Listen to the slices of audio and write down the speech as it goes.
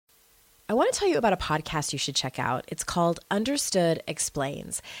I want to tell you about a podcast you should check out. It's called Understood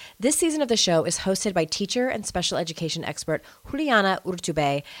Explains. This season of the show is hosted by teacher and special education expert Juliana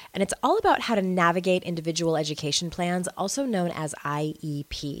Urtubey, and it's all about how to navigate individual education plans, also known as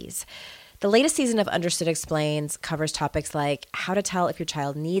IEPs. The latest season of Understood Explains covers topics like how to tell if your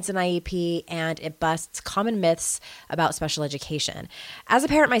child needs an IEP, and it busts common myths about special education. As a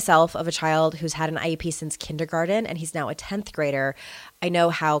parent myself of a child who's had an IEP since kindergarten, and he's now a 10th grader, I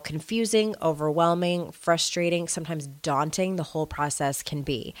know how confusing, overwhelming, frustrating, sometimes daunting the whole process can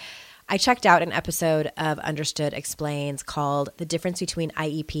be. I checked out an episode of Understood Explains called The Difference Between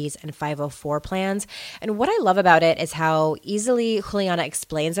IEPs and 504 Plans. And what I love about it is how easily Juliana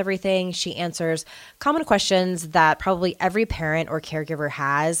explains everything. She answers common questions that probably every parent or caregiver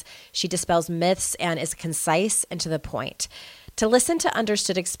has. She dispels myths and is concise and to the point. To listen to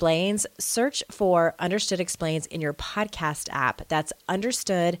Understood Explains, search for Understood Explains in your podcast app. That's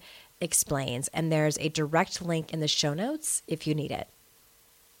Understood Explains. And there's a direct link in the show notes if you need it.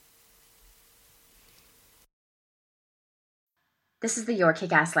 This is the Your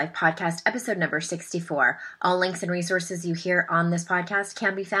Kick-Ass Life podcast, episode number 64. All links and resources you hear on this podcast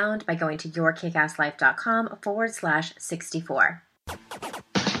can be found by going to yourkickasslife.com/64.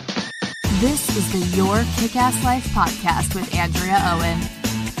 This is the Your Kick-Ass Life podcast with Andrea Owen,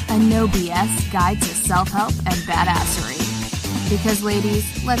 a no BS guide to self-help and badassery. Because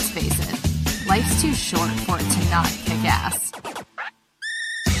ladies, let's face it, life's too short for it to not kick ass.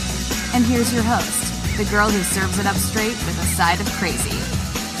 And here's your host, the girl who serves it up straight with a side of crazy,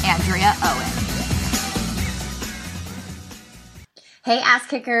 Andrea Owen. Hey, ass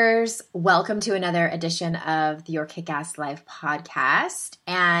kickers. Welcome to another edition of the Your Kick-Ass Life podcast.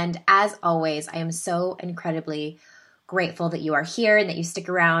 And as always, I am so incredibly grateful that you are here and that you stick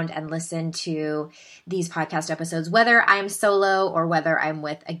around and listen to these podcast episodes, whether I'm solo or whether I'm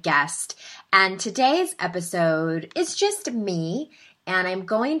with a guest. And today's episode is just me. And I'm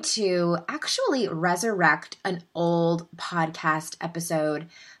going to actually resurrect an old podcast episode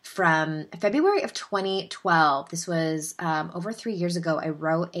from February of 2012. This was over 3 years ago. I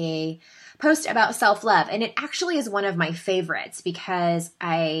wrote a post about self-love, and it actually is one of my favorites because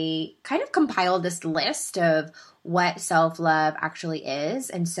I kind of compiled this list of what self-love actually is.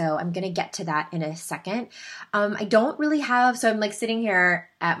 And so I'm going to get to that in a second. I don't really have, so I'm like sitting here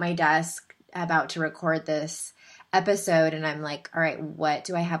at my desk about to record this episode, and I'm like, all right, what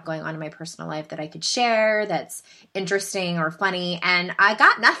do I have going on in my personal life that I could share that's interesting or funny? And I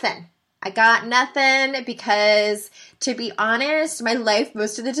got nothing. Because, to be honest, my life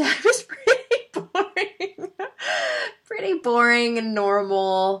most of the time is pretty boring and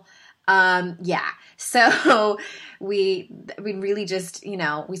normal. So we really just,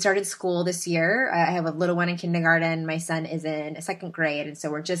 we started school this year. I have a little one in kindergarten. My son is in second grade. And so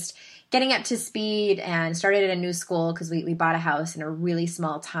we're just getting up to speed and started at a new school because we bought a house in a really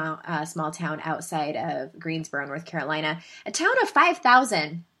small town outside of Greensboro, North Carolina, a town of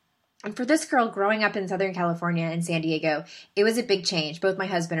 5,000. And for this girl growing up in Southern California and San Diego, it was a big change. Both my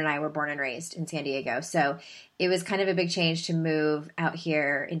husband and I were born and raised in San Diego. So it was kind of a big change to move out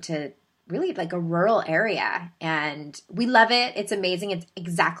here into really like a rural area, and we love it. It's amazing. It's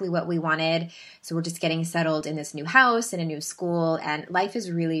exactly what we wanted. So we're just getting settled in this new house and a new school, and life is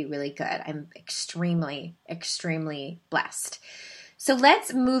really, really good. I'm extremely, extremely blessed. So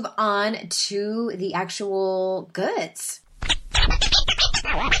let's move on to the actual goods.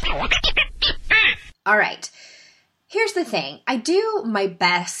 All right. Here's the thing. I do my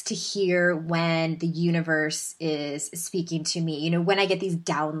best to hear when the universe is speaking to me, when I get these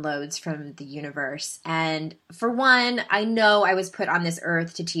downloads from the universe. And for one, I know I was put on this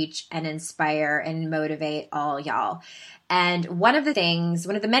earth to teach and inspire and motivate all y'all. And one of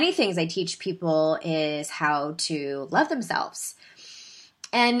the many things I teach people is how to love themselves.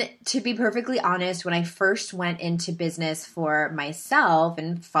 And to be perfectly honest, when I first went into business for myself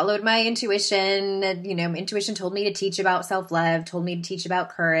and followed my intuition, intuition told me to teach about self-love, told me to teach about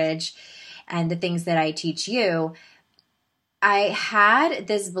courage and the things that I teach you. I had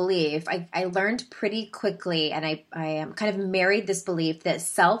this belief, I learned pretty quickly, and I kind of married this belief that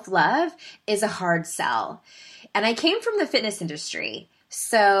self-love is a hard sell. And I came from the fitness industry.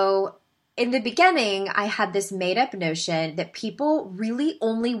 So in the beginning, I had this made-up notion that people really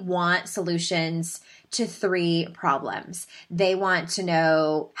only want solutions to 3 problems. They want to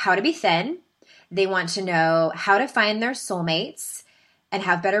know how to be thin. They want to know how to find their soulmates and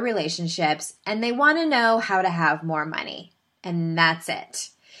have better relationships. And they want to know how to have more money. And that's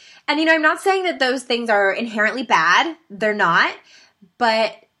it. And, I'm not saying that those things are inherently bad. They're not.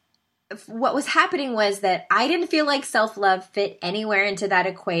 But what was happening was that I didn't feel like self-love fit anywhere into that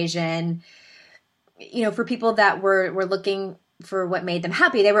equation. For people that were looking for what made them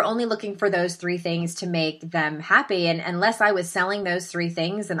happy, they were only looking for those three things to make them happy. And unless I was selling those three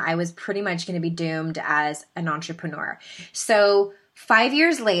things, then I was pretty much going to be doomed as an entrepreneur. So 5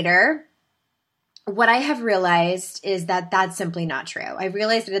 years later, what I have realized is that that's simply not true. I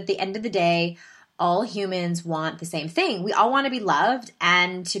realized that at the end of the day, all humans want the same thing. We all want to be loved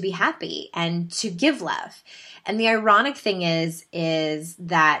and to be happy and to give love. And the ironic thing is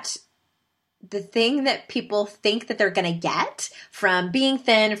that the thing that people think that they're going to get from being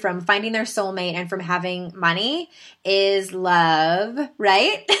thin, from finding their soulmate, and from having money is love,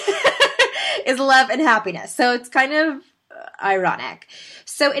 right? Is love and happiness. So it's kind of ironic.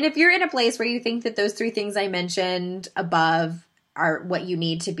 So, and if you're in a place where you think that those three things I mentioned above are what you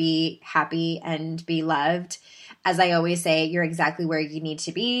need to be happy and be loved, as I always say, you're exactly where you need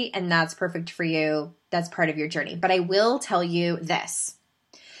to be, and that's perfect for you. That's part of your journey. But I will tell you this.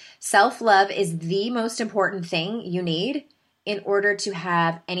 Self-love is the most important thing you need in order to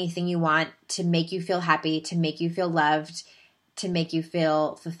have anything you want to make you feel happy, to make you feel loved, to make you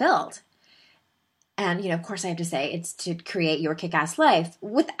feel fulfilled. And, of course I have to say it's to create your kick-ass life.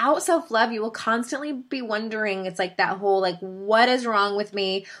 Without self-love, you will constantly be wondering, it's like that whole, what is wrong with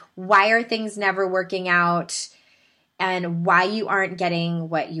me? Why are things never working out? And why you aren't getting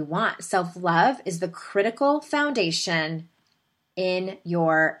what you want. Self-love is the critical foundation in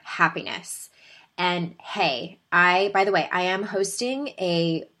your happiness. And hey, by the way, I am hosting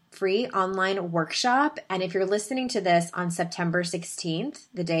a free online workshop. And if you're listening to this on September 16th,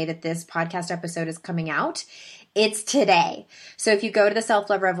 the day that this podcast episode is coming out, it's today. So if you go to the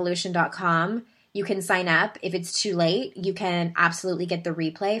selfloverevolution.com, you can sign up. If it's too late, you can absolutely get the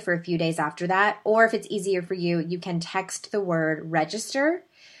replay for a few days after that. Or if it's easier for you, you can text the word register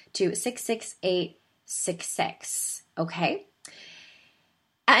to 66866. Okay?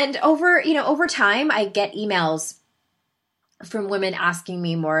 And over time, I get emails from women asking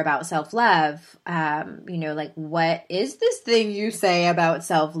me more about self-love. What is this thing you say about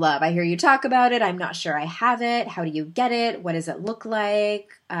self-love? I hear you talk about it. I'm not sure I have it. How do you get it? What does it look like?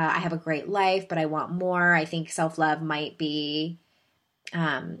 I have a great life, but I want more. I think self-love might be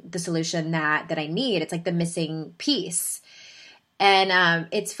the solution that I need. It's like the missing piece. And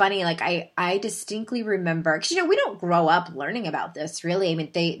it's funny, I distinctly remember, because, we don't grow up learning about this, really. I mean,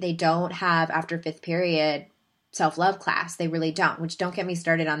 they don't have, after fifth period, self-love class. They really don't, which don't get me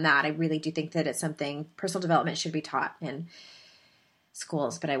started on that. I really do think that it's something personal development should be taught in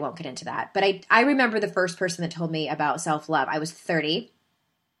schools, but I won't get into that. But I remember the first person that told me about self-love. I was 30,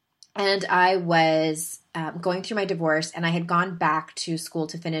 and I was going through my divorce, and I had gone back to school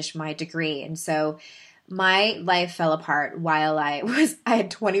to finish my degree. And so my life fell apart while I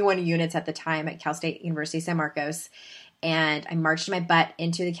had 21 units at the time at Cal State University San Marcos. And I marched my butt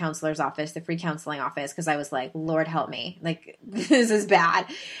into the counselor's office, the free counseling office, because I was like, Lord help me. This is bad.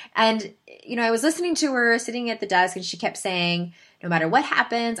 And, I was listening to her sitting at the desk, and she kept saying, no matter what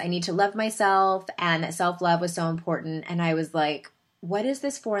happens, I need to love myself, and that self-love was so important. And I was like, what is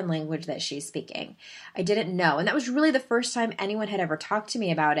this foreign language that she's speaking? I didn't know. And that was really the first time anyone had ever talked to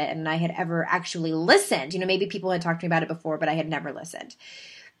me about it, and I had ever actually listened. Maybe people had talked to me about it before, but I had never listened.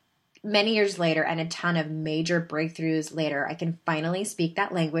 Many years later, and a ton of major breakthroughs later, I can finally speak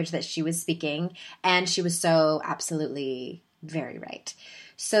that language that she was speaking, and she was so absolutely very right.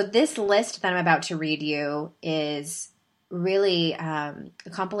 So this list that I'm about to read you is really a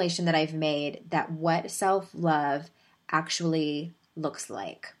compilation that I've made that what self-love actually looks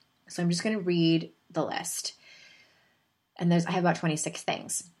like. So I'm just going to read the list. And I have about 26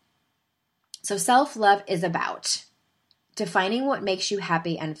 things. So self-love is about defining what makes you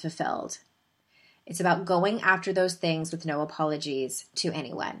happy and fulfilled. It's about going after those things with no apologies to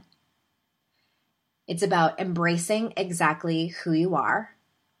anyone. It's about embracing exactly who you are.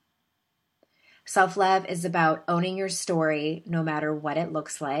 Self-love is about owning your story no matter what it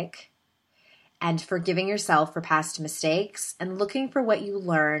looks like, and forgiving yourself for past mistakes and looking for what you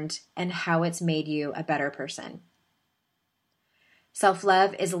learned and how it's made you a better person.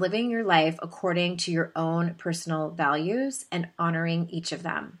 Self-love is living your life according to your own personal values and honoring each of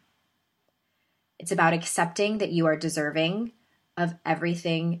them. It's about accepting that you are deserving of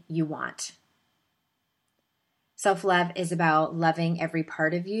everything you want. Self-love is about loving every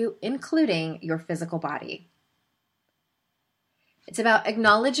part of you, including your physical body. It's about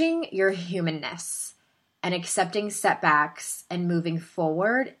acknowledging your humanness and accepting setbacks and moving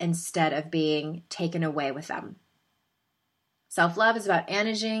forward instead of being taken away with them. Self-love is about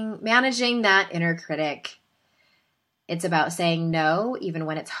managing that inner critic. It's about saying no, even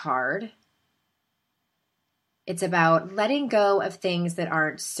when it's hard. It's about letting go of things that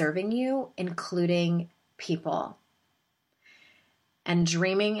aren't serving you, including people. And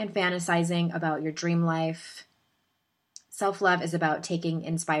dreaming and fantasizing about your dream life. Self-love is about taking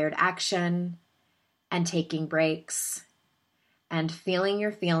inspired action and taking breaks and feeling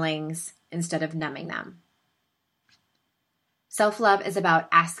your feelings instead of numbing them. Self-love is about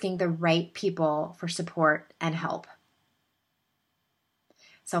asking the right people for support and help.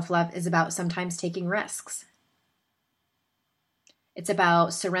 Self-love is about sometimes taking risks. It's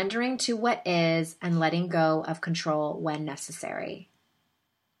about surrendering to what is and letting go of control when necessary.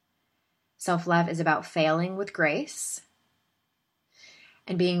 Self-love is about failing with grace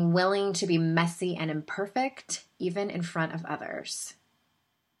and being willing to be messy and imperfect, even in front of others.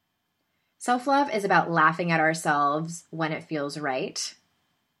 Self-love is about laughing at ourselves when it feels right.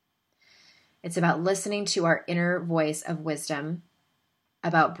 It's about listening to our inner voice of wisdom,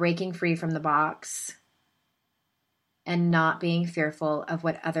 about breaking free from the box, and not being fearful of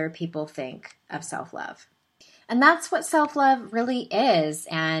what other people think of self-love. And that's what self-love really is.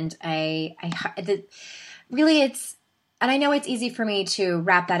 And and I know it's easy for me to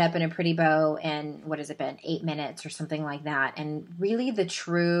wrap that up in a pretty bow in, what has it been, 8 minutes or something like that. And really the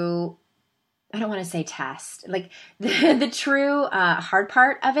true, I don't want to say test, like the true hard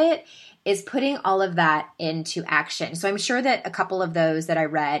part of it is putting all of that into action. So I'm sure that a couple of those that I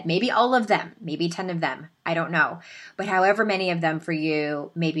read, maybe all of them, maybe 10 of them, I don't know. But however many of them for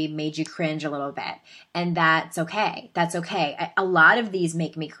you maybe made you cringe a little bit. And that's okay. That's okay. A lot of these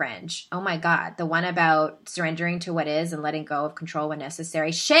make me cringe. Oh my God. The one about surrendering to what is and letting go of control when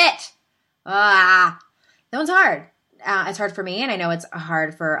necessary. Shit! That one's hard. It's hard for me, and I know it's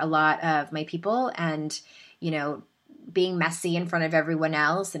hard for a lot of my people, and, you know, being messy in front of everyone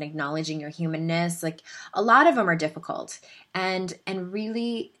else and acknowledging your humanness, like a lot of them are difficult. And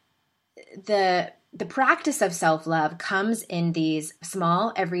really the practice of self-love comes in these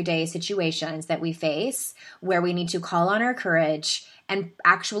small everyday situations that we face where we need to call on our courage and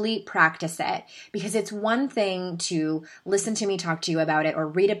actually practice it. Because it's one thing to listen to me talk to you about it or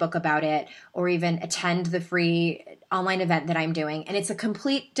read a book about it or even attend the free online event that I'm doing. And it's a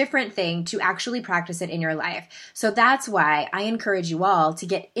complete different thing to actually practice it in your life. So that's why I encourage you all to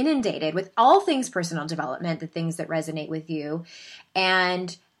get inundated with all things personal development, the things that resonate with you,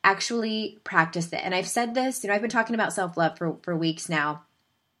 and actually practice it. And I've said this, I've been talking about self-love for weeks now.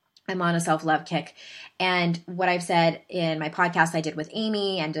 I'm on a self-love kick. And what I've said in my podcast I did with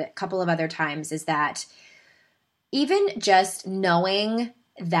Amy and a couple of other times is that even just knowing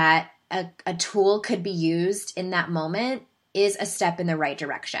that a tool could be used in that moment is a step in the right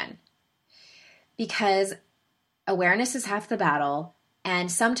direction. Because awareness is half the battle.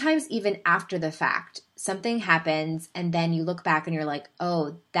 And sometimes even after the fact, something happens and then you look back and you're like,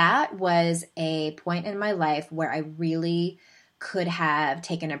 oh, that was a point in my life where I really could have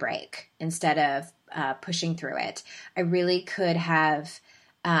taken a break instead of pushing through it. I really could have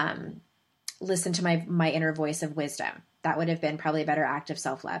listened to my inner voice of wisdom. That would have been probably a better act of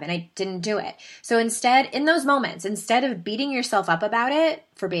self-love. And I didn't do it. So instead, in those moments, instead of beating yourself up about it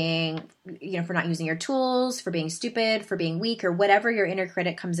for being, for not using your tools, for being stupid, for being weak, or whatever your inner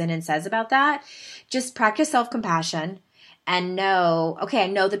critic comes in and says about that, just practice self-compassion and know, okay, I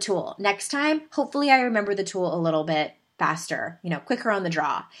know the tool. Next time, hopefully I remember the tool a little bit faster, quicker on the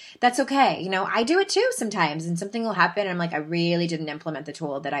draw. That's okay. I do it too sometimes, and something will happen and I'm like, I really didn't implement the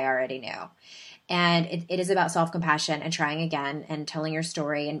tool that I already knew. And it is about self-compassion and trying again and telling your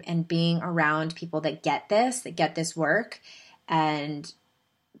story and being around people that get this work. And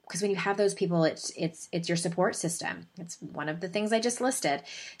because when you have those people, it's your support system. It's one of the things I just listed.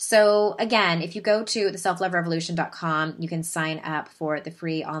 So again, if you go to theselfloverevolution.com, you can sign up for the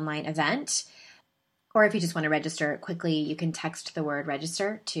free online event. Or if you just want to register quickly, you can text the word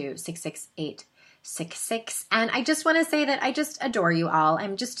register to 66866. And I just want to say that I just adore you all.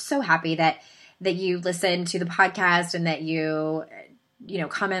 I'm just so happy that you listen to the podcast and that you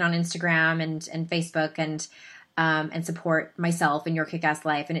comment on Instagram and Facebook and support myself and Your Kick-Ass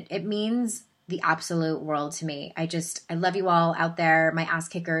Life. And it means the absolute world to me. I love you all out there, my ass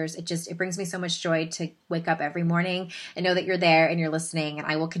kickers. It brings me so much joy to wake up every morning and know that you're there and you're listening. And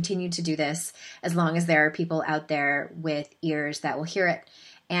I will continue to do this as long as there are people out there with ears that will hear it.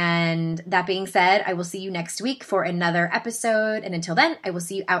 And that being said, I will see you next week for another episode. And until then, I will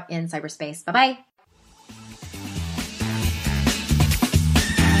see you out in cyberspace. Bye-bye.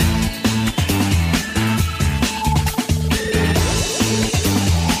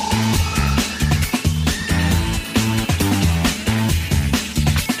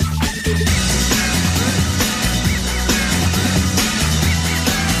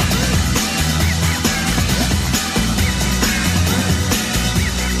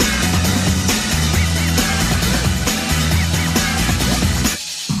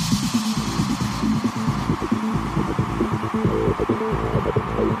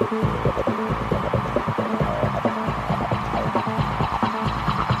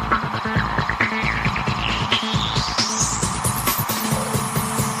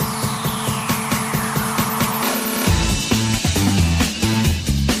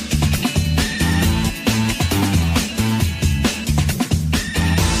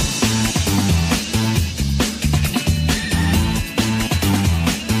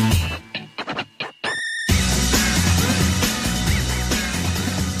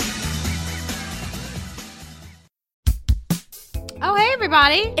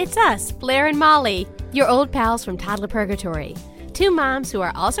 everybody. It's us, Blair and Molly, your old pals from Toddler Purgatory. Two moms who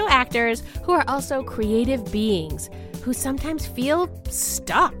are also actors, who are also creative beings, who sometimes feel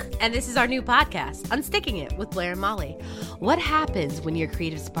stuck. And this is our new podcast, Unsticking It with Blair and Molly. What happens when your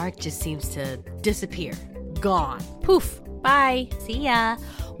creative spark just seems to disappear? Gone. Poof. Bye. See ya.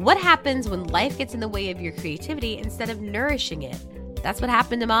 What happens when life gets in the way of your creativity instead of nourishing it? That's what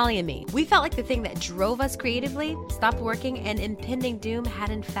happened to Molly and me. We felt like the thing that drove us creatively stopped working and impending doom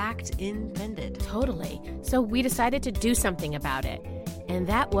had in fact impended. Totally. So we decided to do something about it. And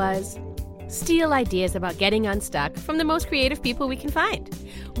that was steal ideas about getting unstuck from the most creative people we can find.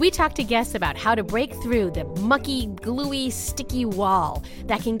 We talk to guests about how to break through the mucky, gluey, sticky wall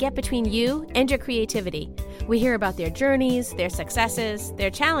that can get between you and your creativity. We hear about their journeys, their successes,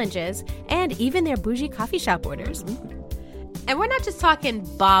 their challenges, and even their bougie coffee shop orders. And we're not just talking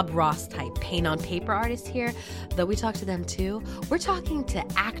Bob Ross type paint on paper artists here, though we talk to them too. We're talking to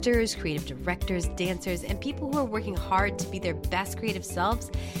actors, creative directors, dancers, and people who are working hard to be their best creative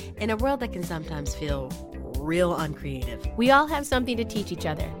selves in a world that can sometimes feel real uncreative. We all have something to teach each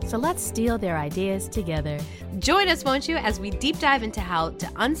other, so let's steal their ideas together. Join us, won't you, as we deep dive into how to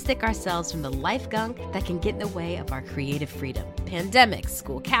unstick ourselves from the life gunk that can get in the way of our creative freedom. Pandemics,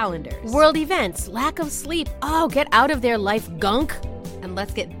 school calendars, world events, lack of sleep. Oh, get out of their life gunk. And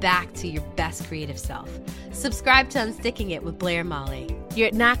let's get back to your best creative self. Subscribe to Unsticking It with Blair and Molly.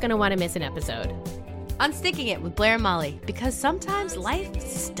 You're not going to want to miss an episode. Unsticking It with Blair and Molly, because sometimes life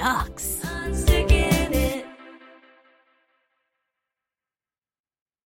sucks.